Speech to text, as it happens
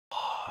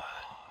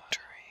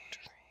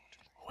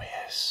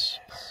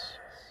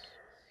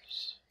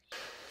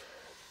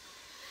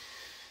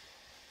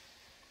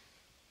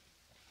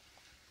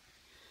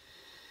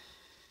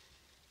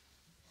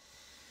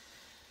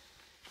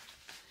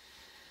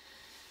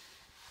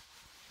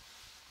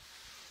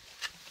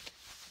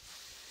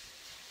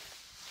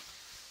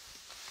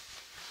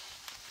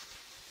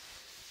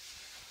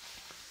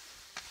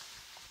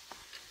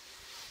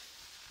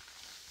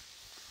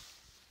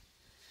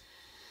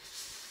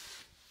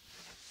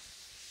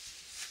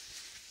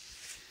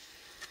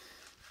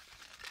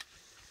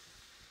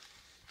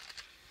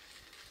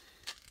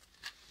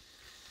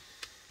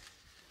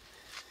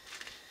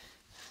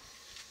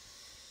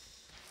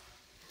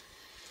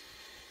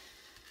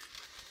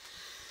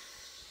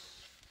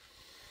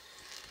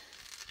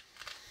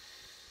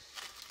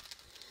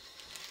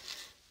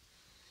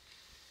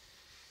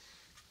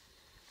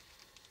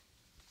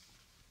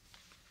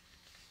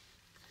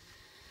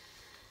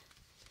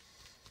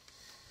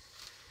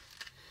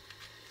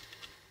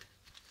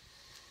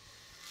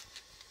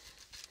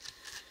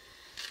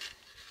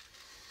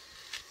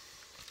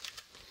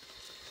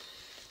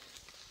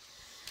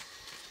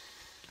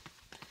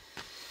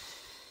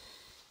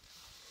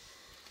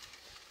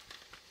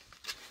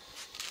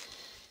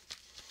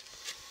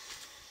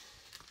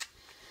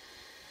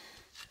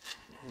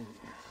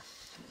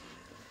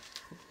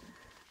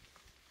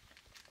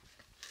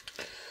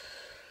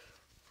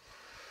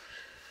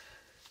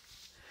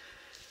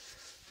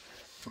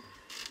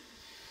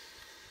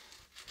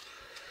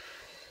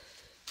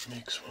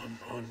Makes one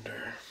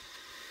wonder,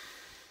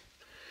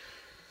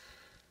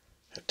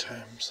 at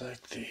times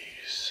like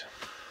these,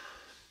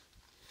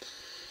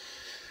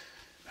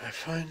 I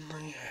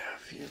finally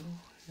have you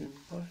in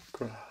my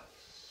grasp.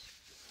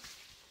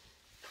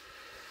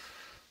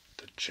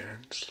 The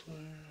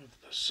Chancellor of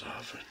the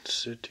Sovereign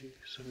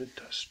Cities of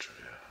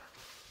Industria.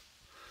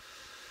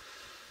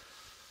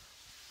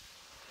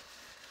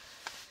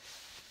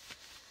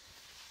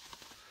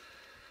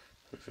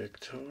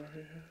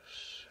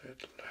 Victorious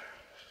at last.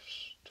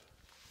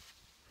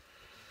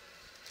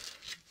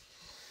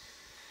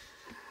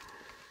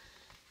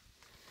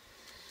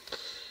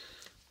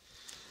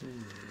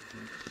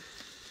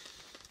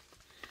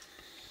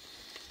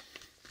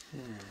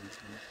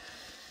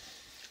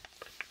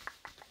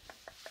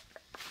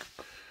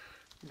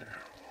 Now,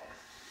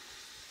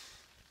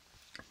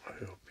 I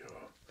hope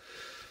you're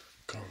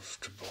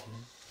comfortable,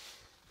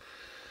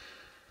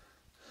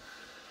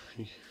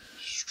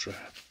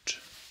 strapped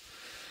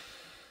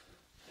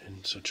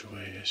in such a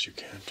way as you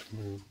can't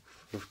move,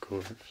 of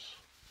course.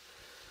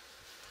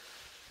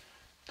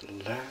 The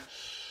last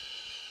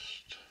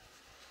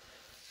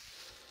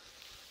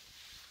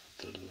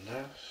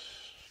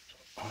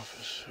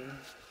officer,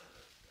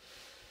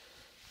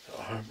 the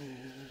army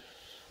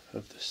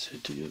of the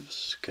city of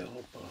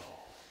Skelbo,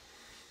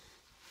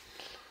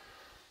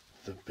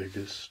 the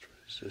biggest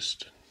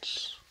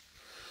resistance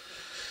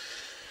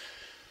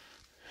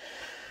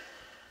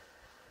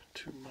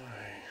to my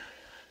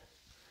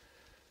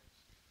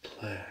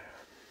plan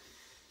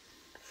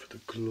for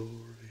the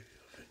glory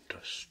of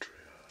Industria.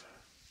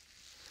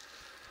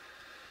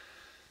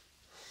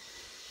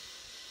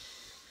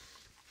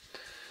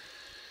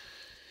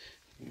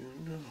 You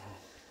know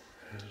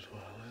as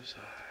well as I,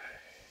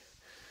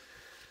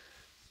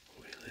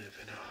 we live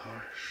in a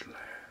harsh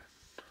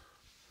land,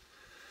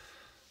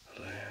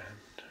 a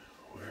land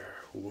where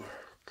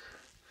work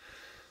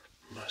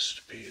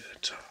must be the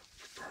top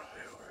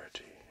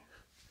priority.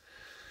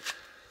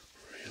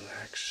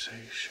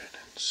 Relaxation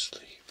and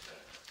sleep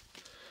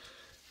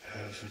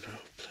have no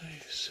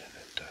place in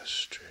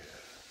Industria.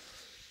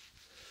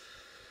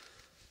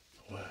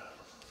 Well,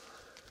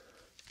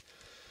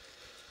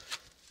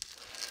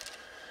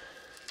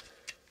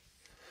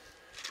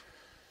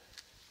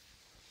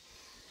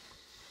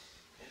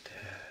 it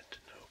had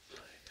no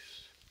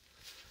place.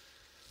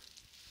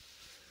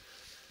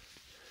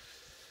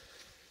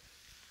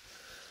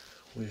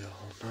 We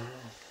all know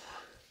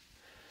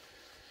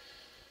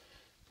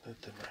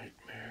that the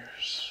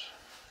nightmares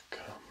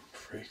come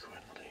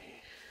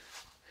frequently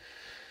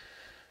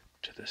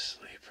to the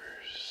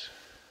sleepers,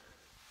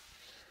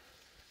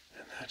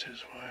 and that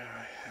is why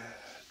I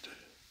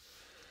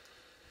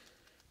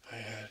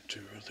had to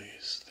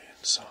release the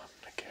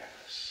insomnia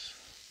gas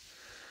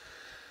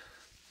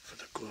for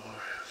the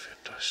glory of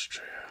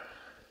Industria,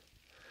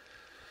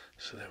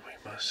 so that we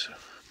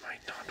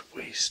might not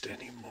waste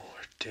any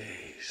more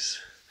days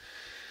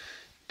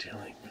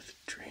dealing with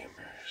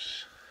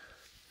dreamers.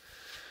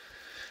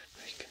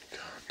 We can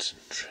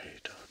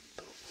concentrate on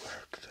the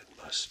work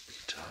that must be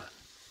done.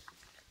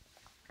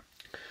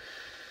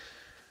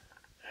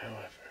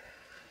 However,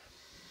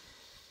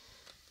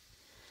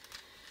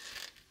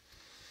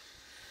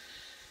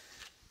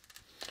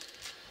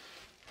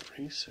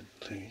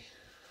 recently,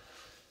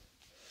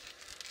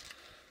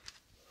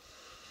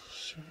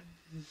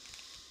 certain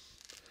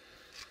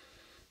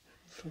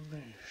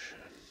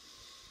information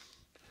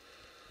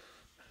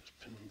has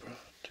been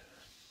brought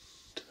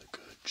to the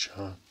good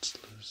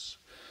Chancellor's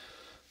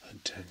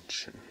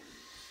attention.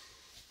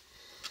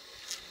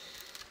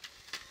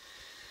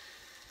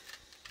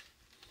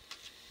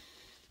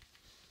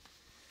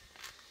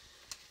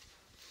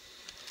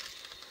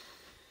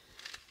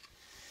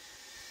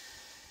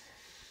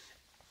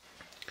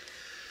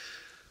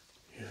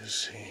 You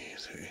see,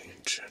 the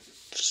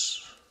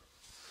ancients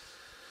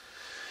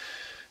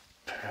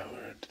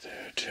powered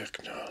their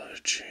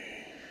technology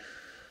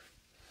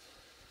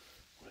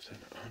with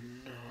an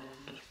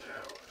unknown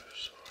power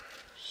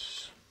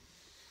source.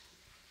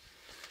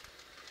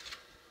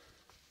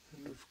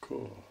 And of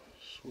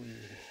course,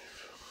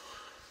 we've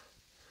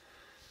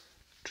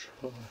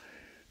tried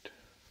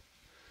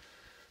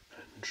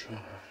and tried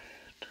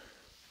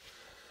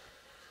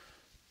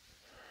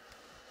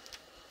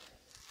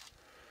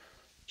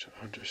to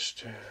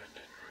understand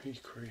and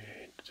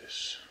recreate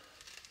this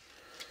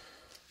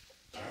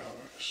power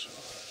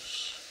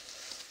source.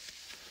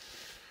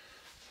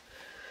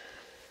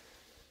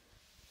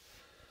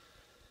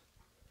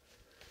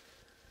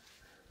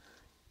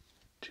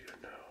 Do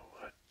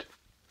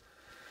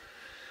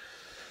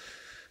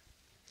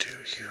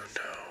you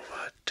know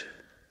what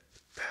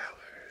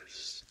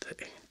powers the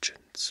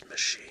ancients'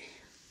 machines?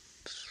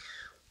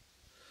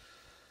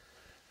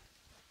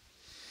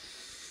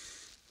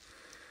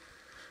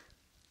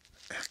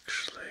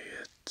 Actually,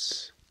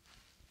 it's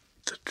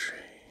the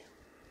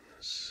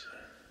dreams.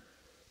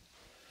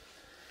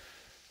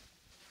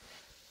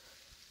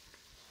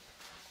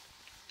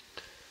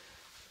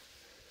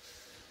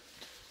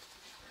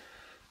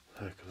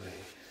 Luckily,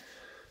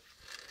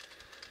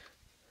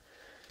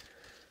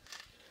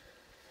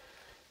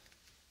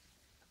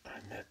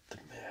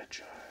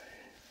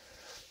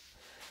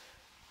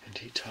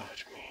 he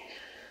taught me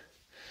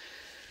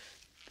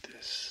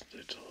this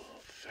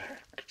little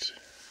fact.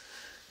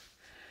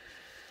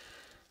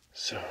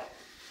 So,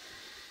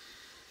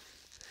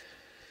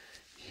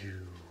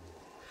 you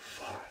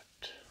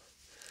fought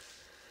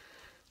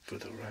for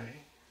the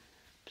right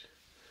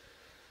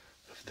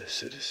of the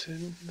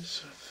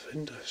citizens of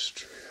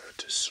Industria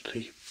to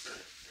sleep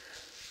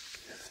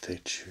if they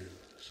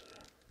choose.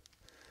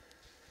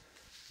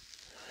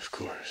 Of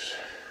course,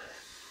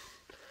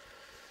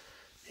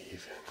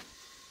 even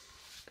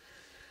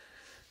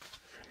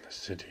from the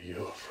city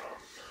you're from,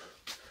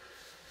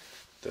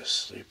 the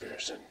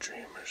sleepers and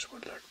dreamers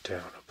would look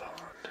down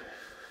upon.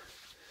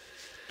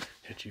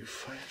 Yet you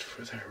fight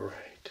for their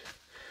right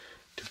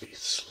to be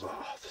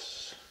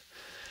sloths,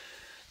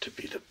 to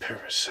be the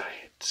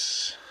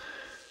parasites.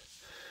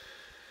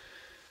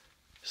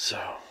 So,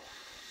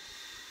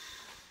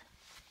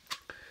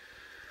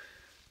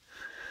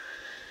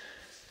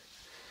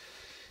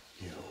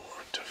 you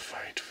want to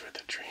fight for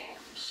the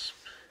dreams?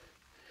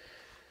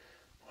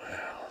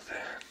 Well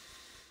then,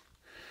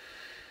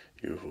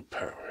 you will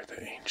power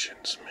the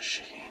ancients'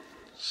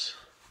 machines.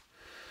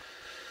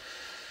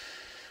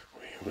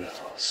 We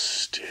will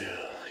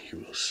still,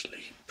 you will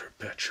sleep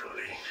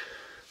perpetually.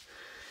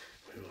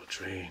 We will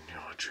drain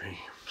your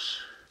dreams.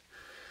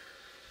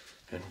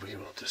 And we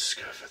will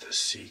discover the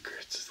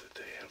secrets that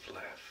they have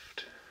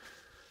left.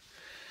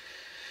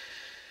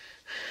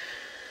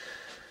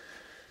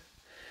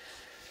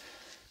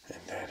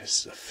 And that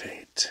is the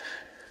fate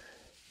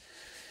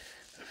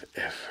of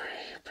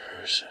every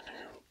person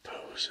who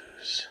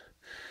opposes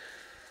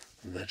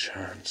the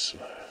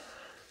Chancellor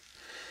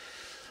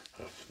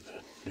of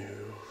the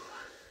new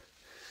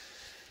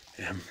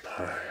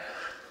Empire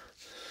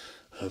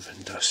of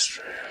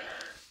Industria.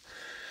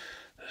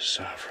 The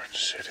sovereign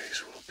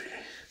cities will be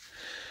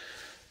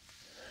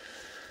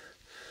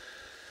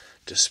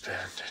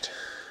disbanded.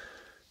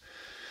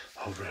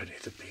 Already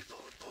the people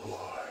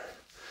pour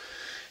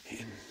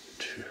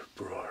into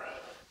Brora,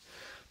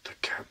 the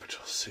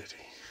capital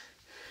city,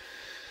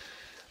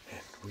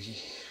 and we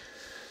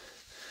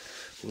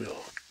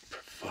will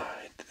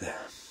provide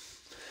them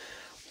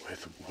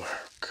with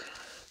work,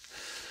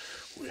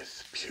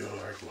 with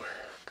pure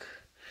work,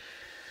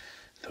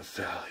 the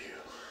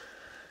value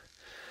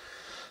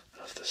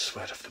of the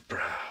sweat of the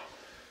brow,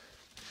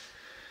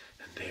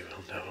 and they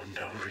will know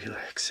no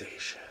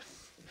relaxation.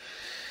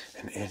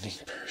 And any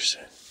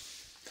person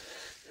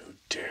who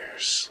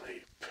dares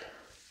sleep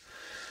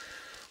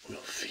will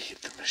feed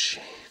the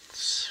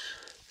machines.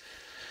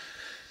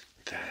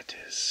 That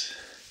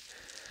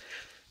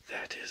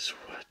is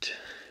what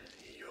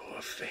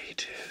your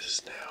fate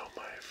is now,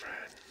 my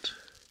friend.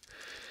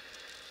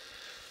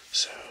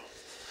 So,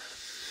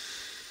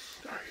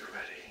 are you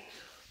ready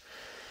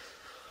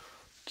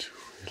to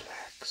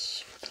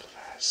relax for the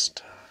last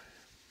time?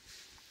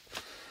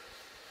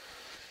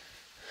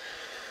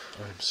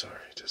 I'm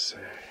sorry to say,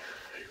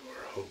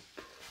 your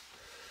hope,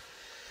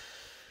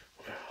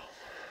 well,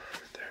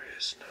 there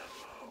is no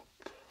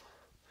hope.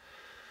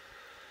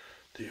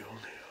 The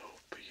only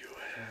hope you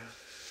have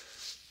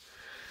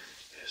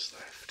is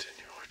left in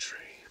your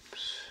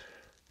dreams.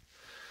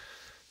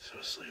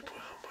 So sleep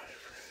well, my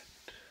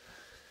friend,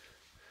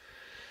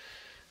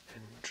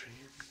 and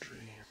dream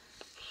dreams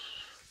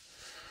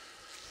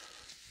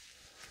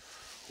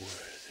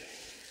worthy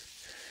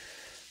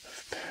of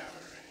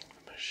powering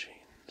the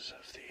machines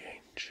of the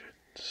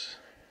ancients.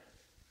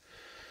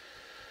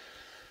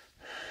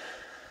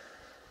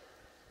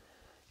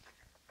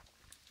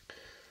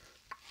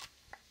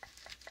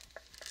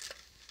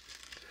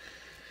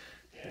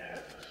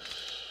 Yes,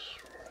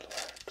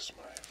 relax,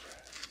 my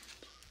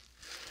friend.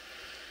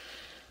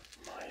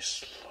 My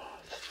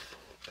slothful,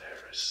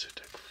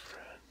 parasitic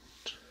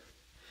friend.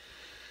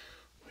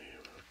 We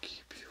will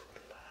keep you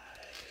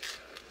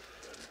alive,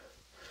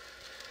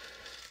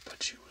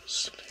 but you will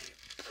sleep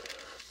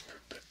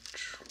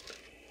perpetually.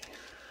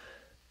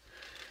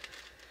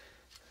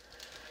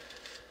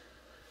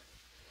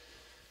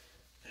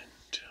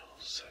 Until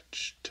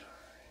such time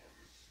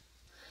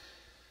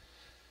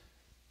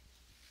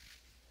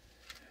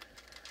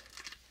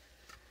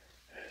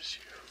as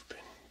you've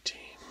been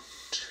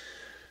deemed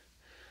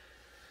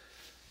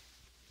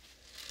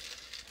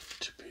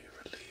to be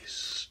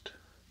released.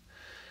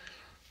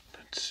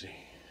 Let's see.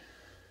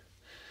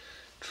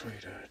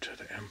 Traitor to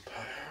the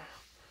Empire.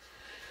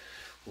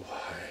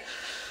 Why,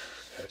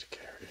 that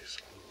carries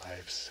a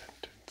life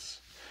sentence.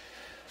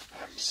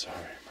 I'm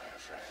sorry, my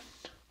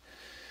friend.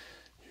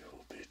 You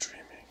will be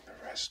dreaming the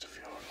rest of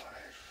your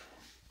life.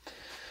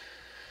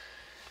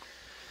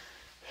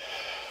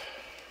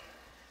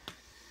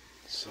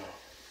 So,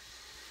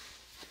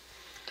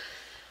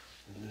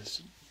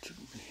 listen to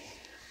me.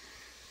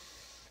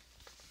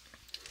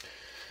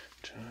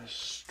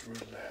 Just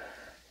relax.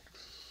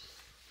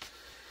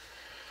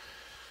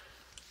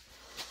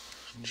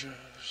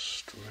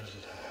 Just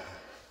relax.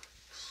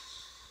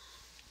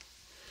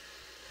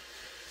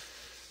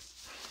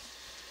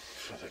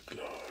 For the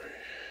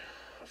glory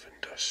of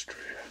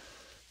Industria.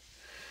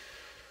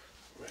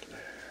 Relax.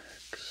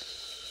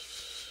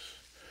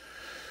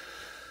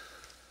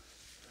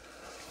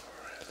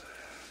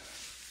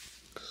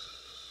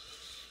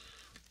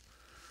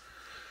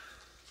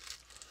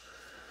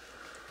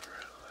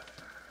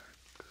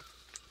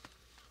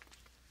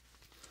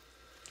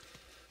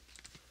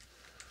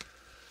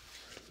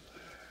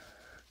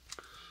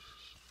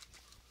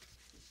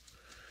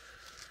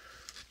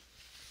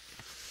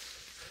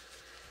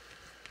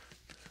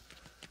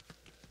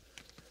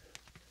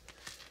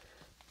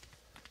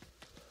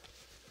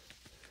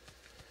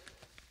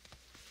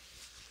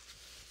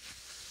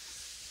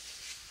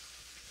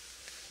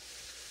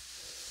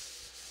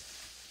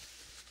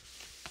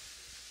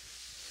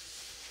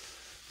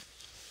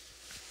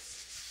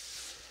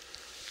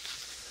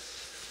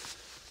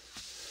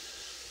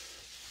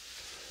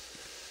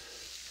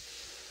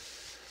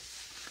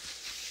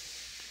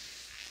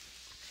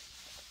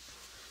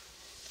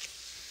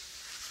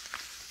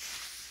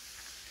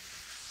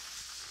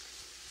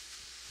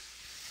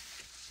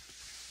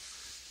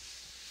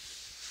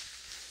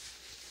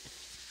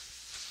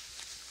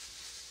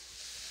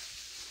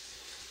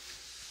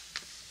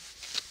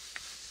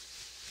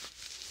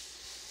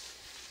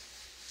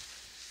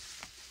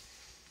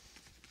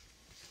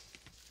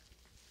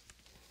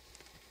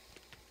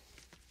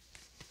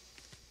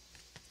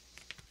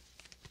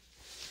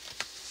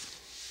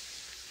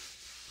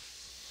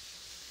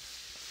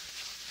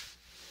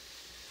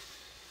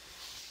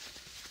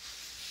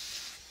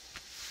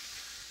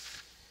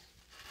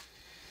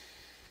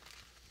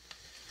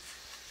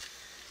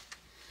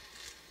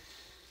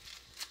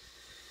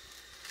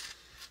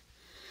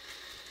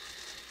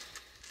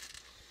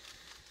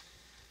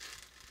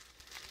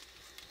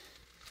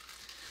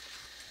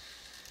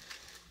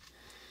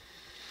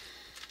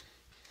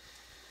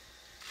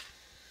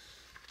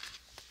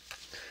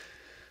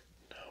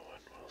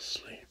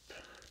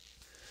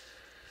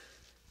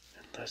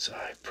 as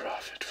I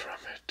profit from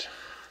it.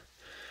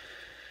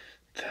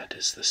 That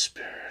is the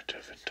spirit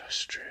of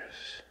Industria.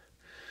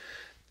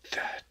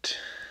 That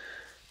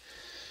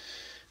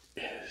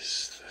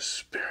is the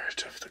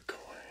spirit of the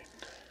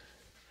coin.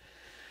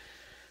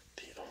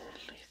 The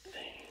only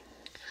thing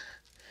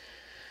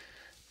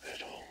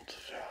that holds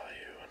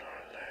value in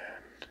our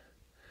land.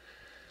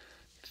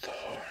 The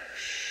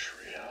harsh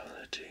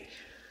reality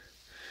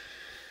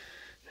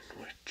in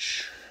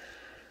which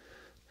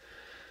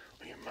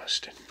we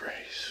must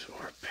embrace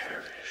or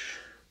perish.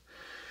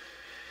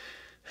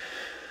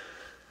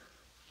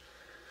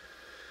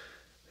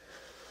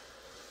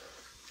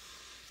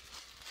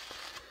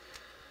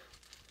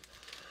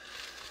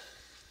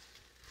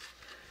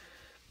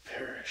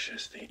 Perish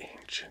as the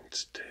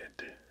ancients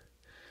did,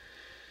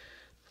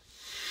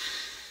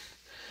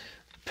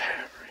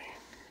 powering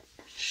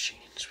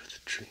machines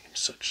with dreams,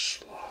 such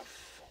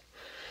slothful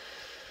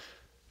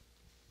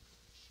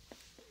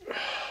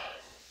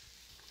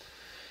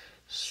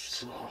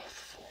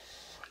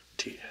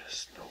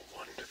ideas. No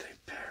wonder they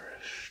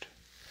perished.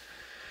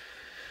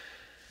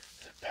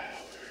 The power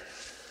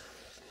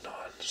of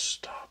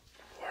non-stop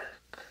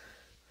work,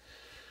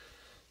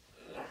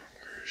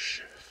 longer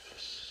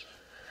shifts,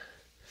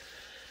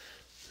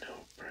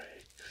 no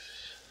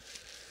breaks.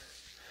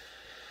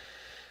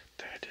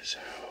 That is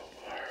how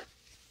our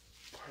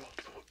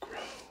world will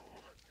grow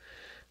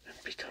and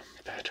become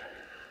better.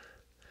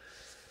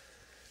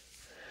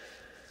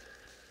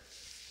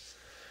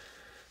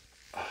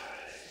 I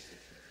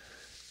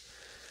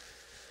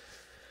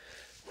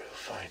will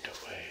find a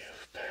way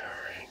of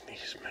powering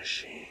these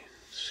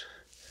machines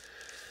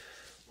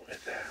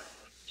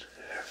without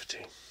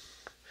having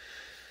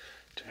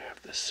to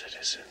have the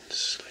citizens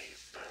sleep.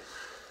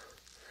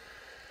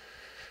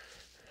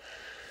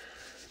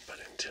 But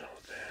until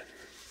then,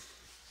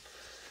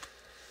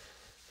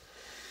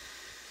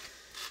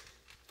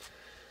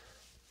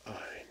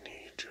 I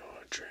need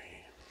your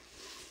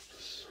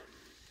dreams.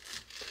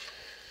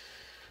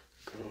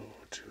 Go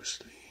to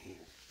sleep.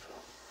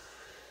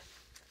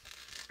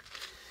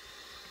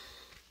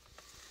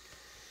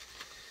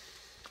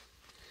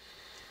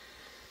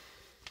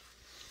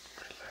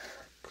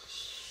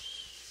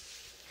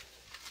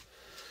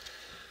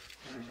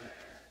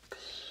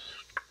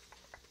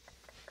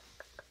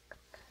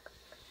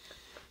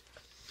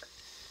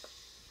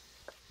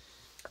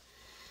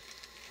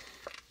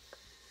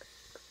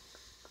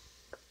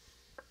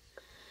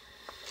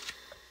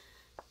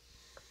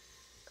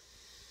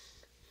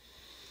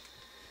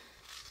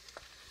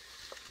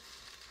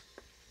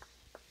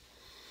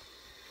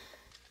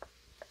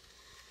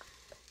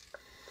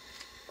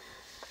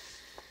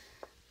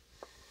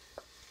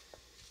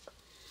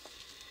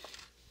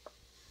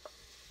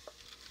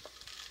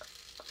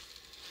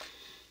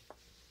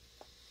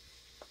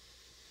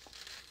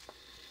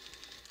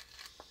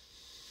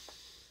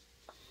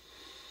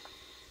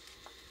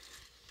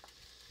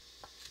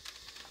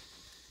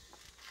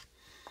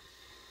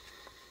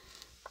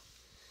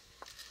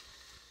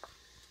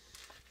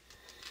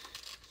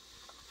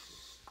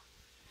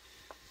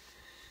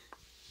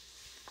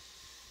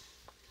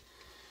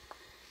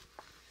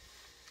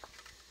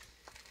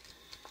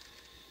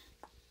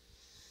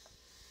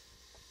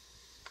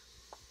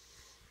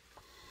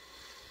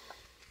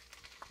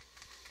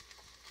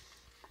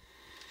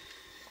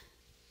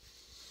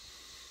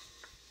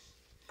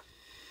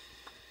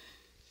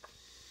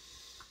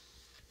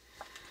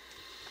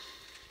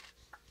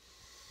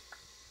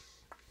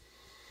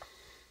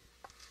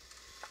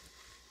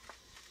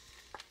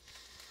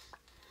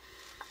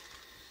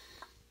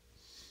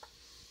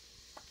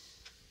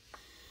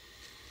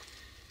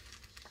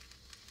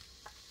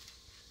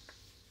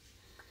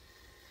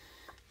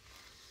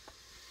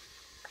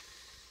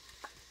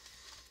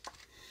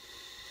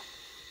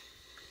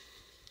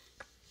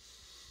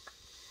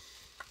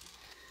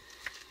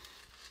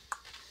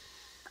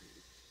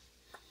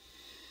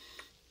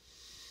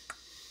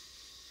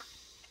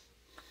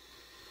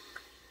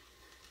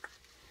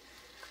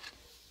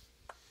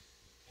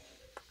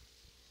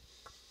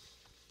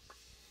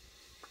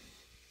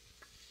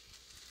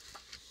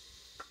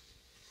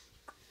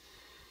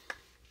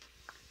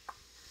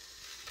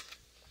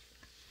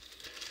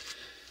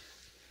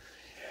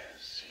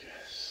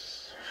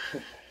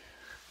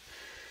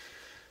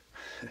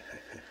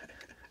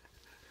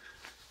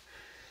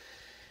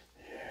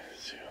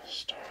 Yes, you're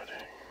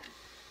starting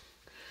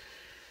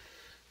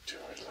to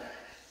relax.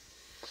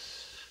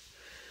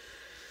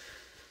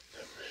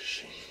 The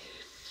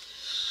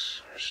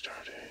machines are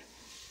starting.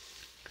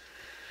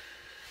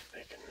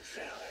 They can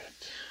feel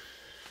it.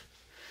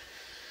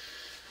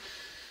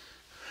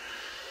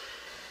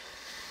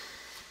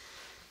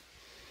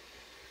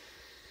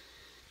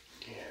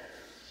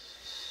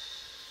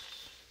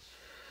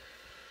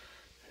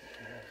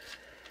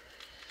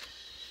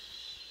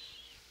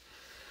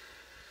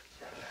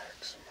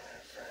 Relax, my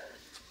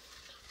friend.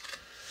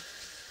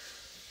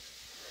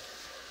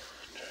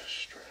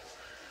 Just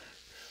relax.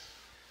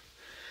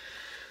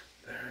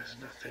 There is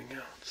nothing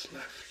else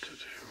left to do.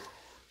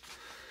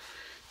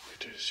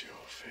 It is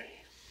your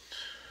fate.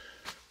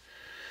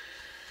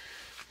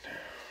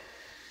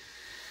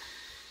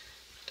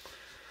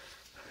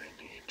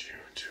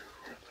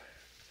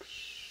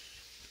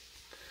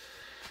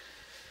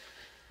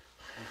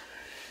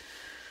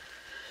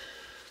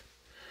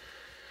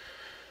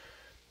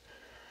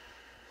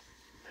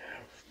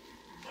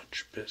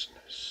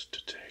 business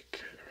to take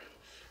care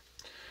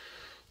of.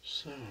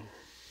 So,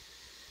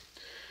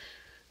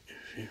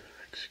 if you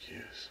will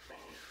excuse me,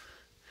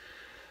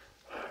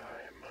 I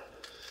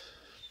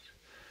must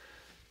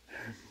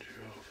hand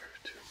you over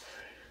to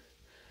my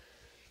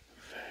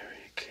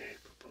very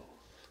capable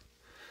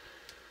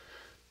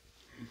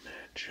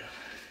Magi.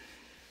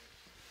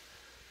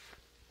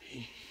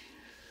 He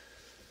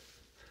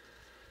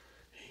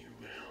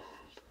will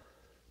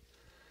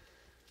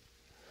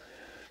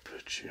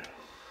put you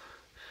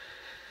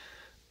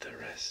the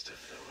rest of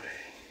the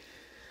way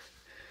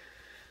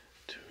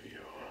to your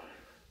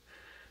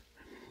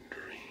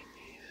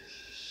dreamy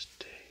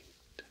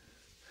state.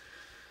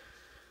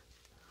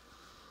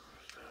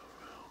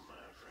 Farewell,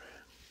 my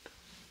friend.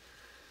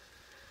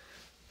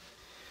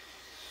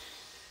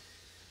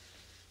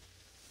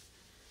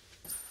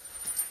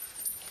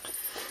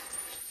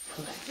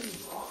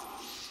 Hello.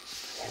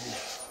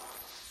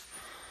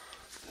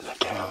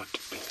 Look out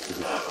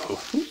below.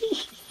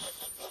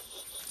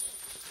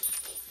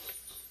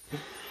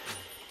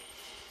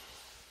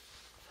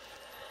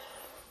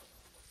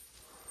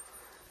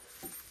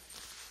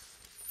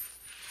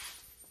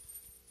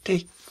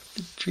 Take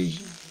the dream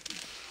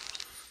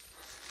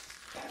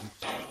and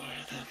power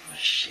the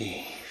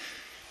machine.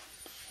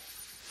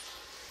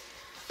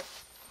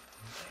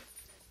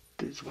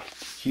 That is what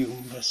you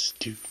must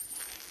do.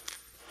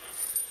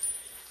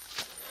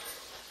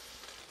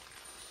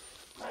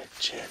 My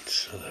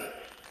Chancellor,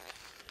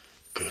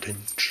 good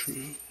and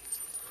true.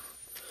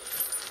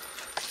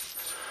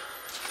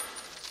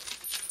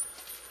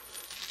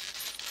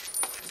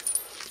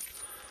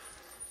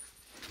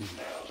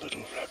 Now,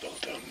 little rebel,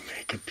 don't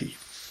make a peep.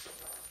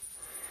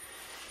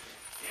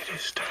 It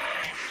is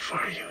time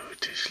for you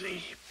to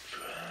sleep.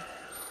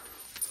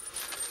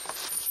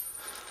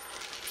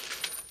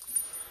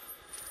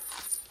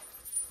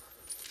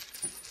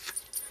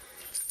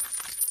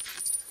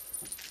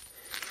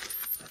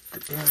 Let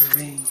the bell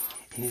ring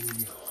in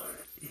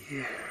your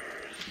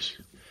ears.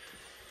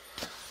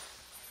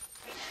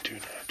 And do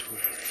not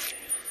worry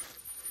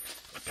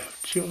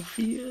about your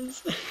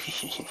fears.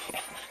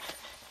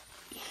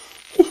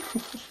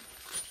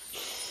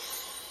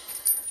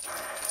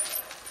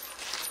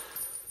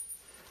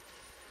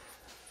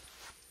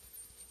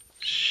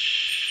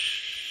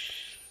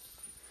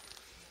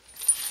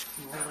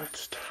 Now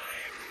it's time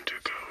to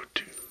go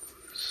to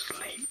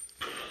sleep.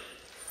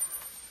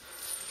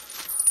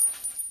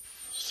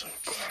 So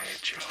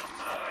quiet your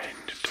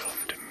mind,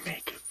 don't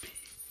make a peep.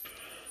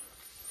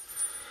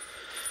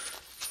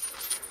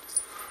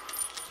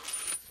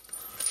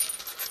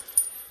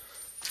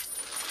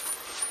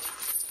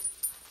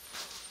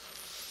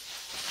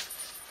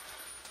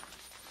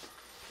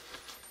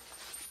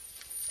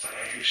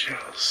 I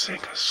shall sing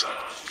a song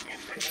in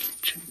the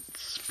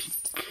ancients'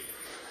 peak.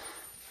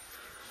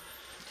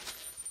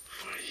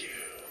 For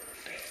you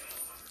now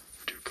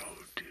to go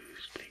to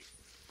sleep.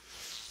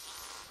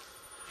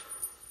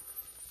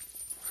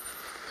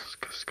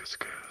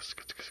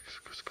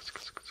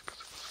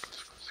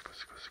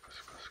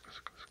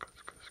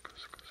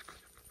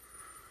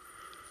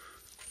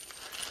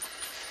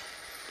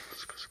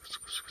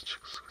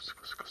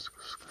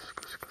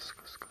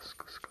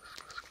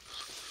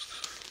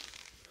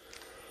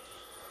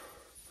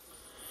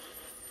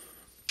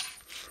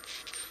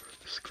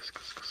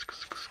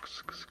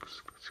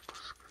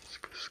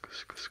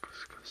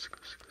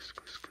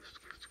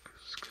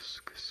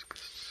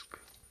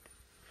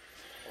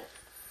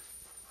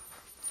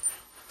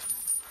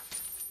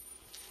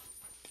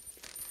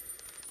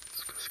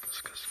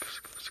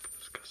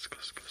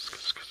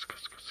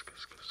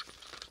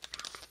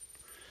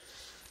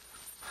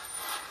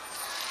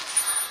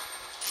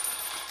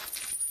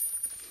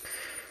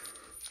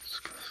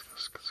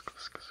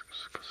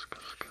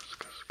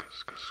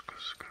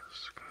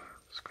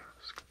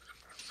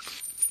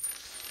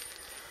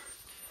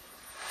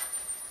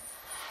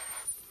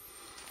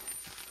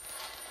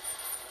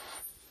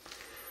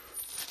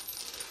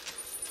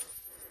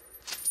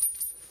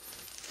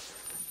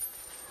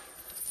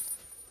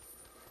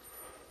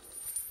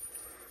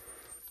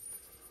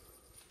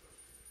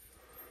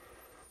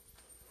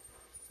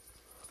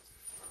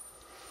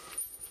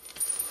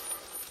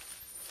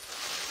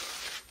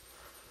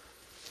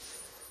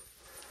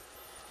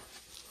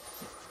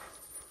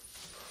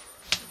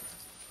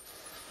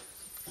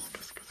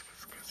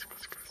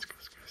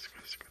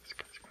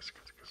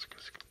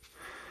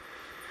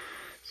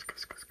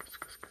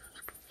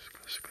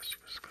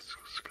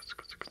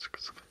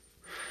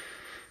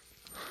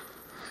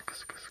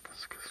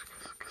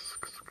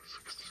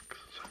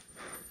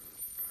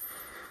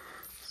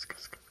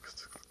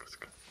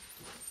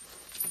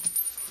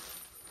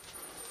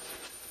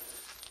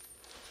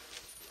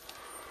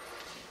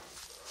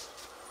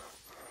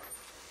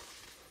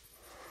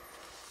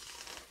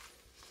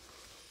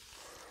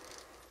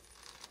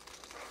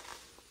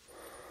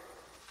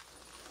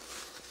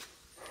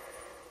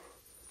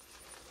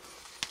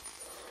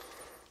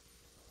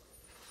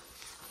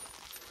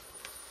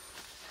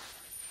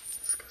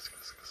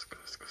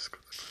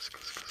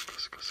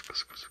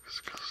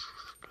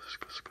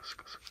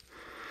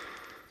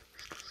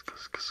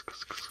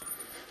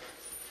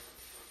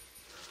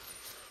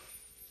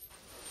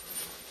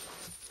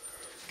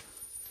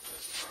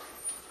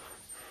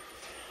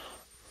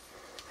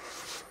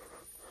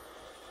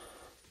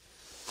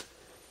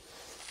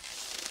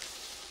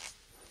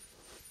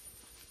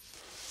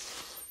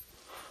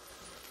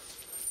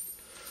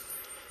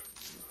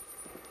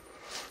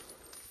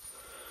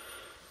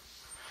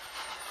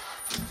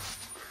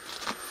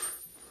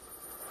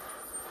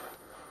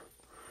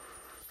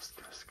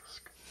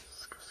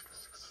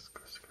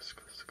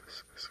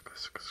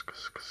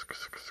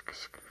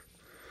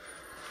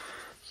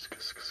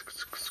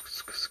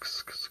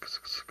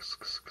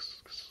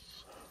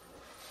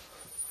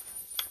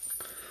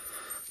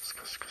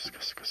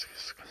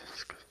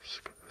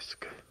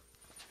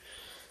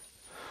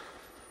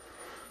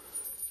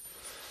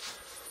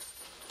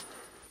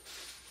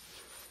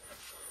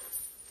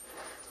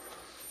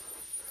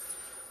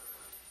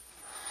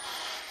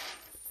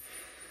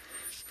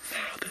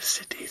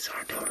 cities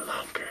are no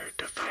longer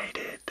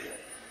divided.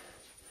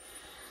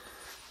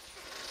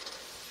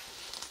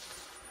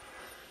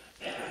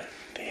 And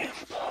the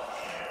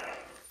Empire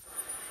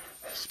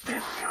has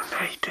been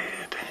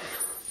united.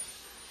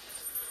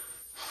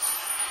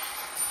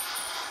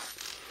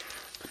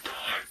 But the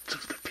hearts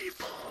of the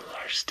people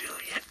are still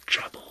yet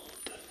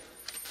troubled.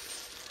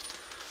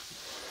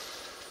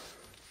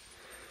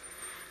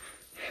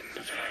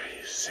 And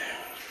very soon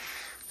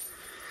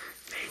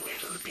they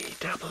will be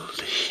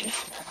doubled.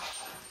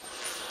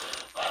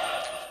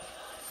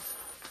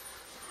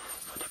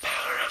 For the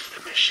power of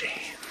the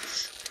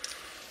machines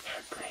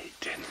are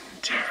great and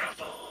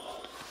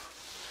terrible.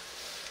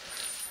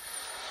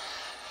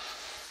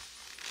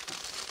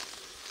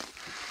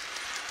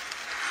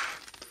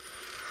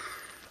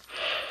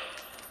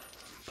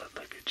 But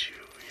look at you,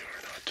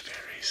 you're not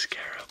very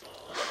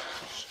scarable.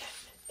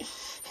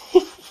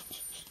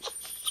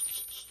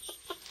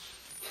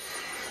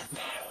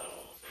 Now,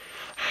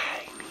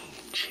 I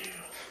need you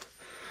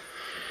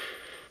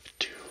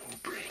to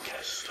bring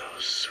us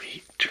those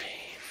sweet dreams.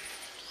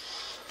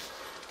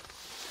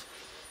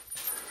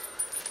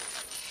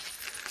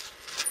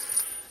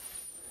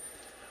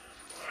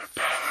 More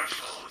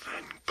powerful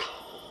than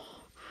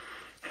coal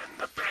and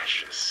the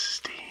precious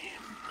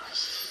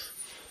steams.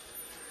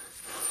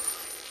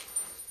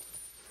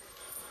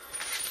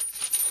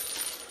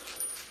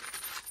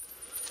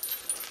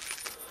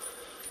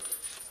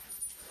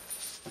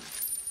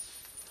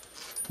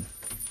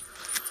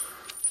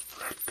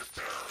 Let the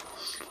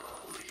bells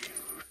lull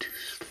you to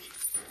sleep,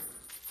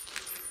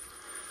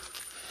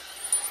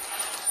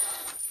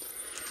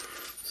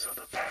 so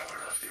the power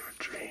of your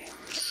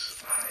dreams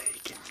I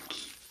can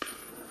keep.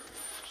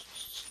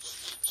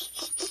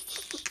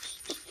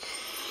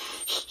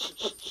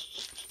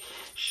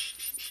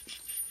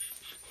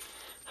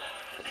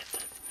 Let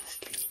them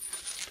sleep,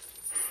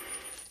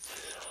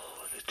 so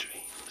the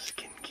dreams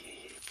can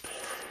keep.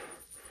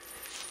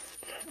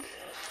 Let them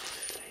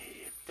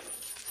sleep,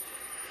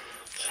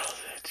 so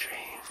the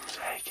dreams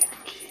I can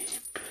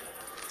keep.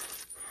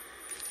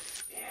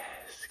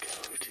 Yes, go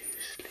to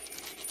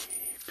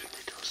sleep,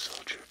 little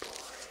soldier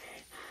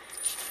boy.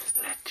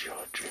 Let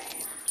your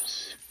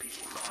dreams be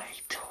my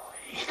toy.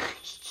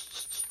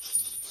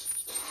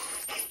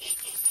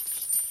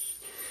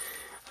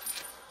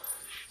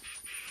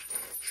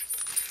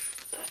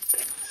 Let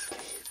them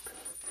sleep,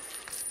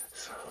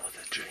 so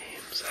the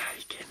dreams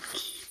I can keep.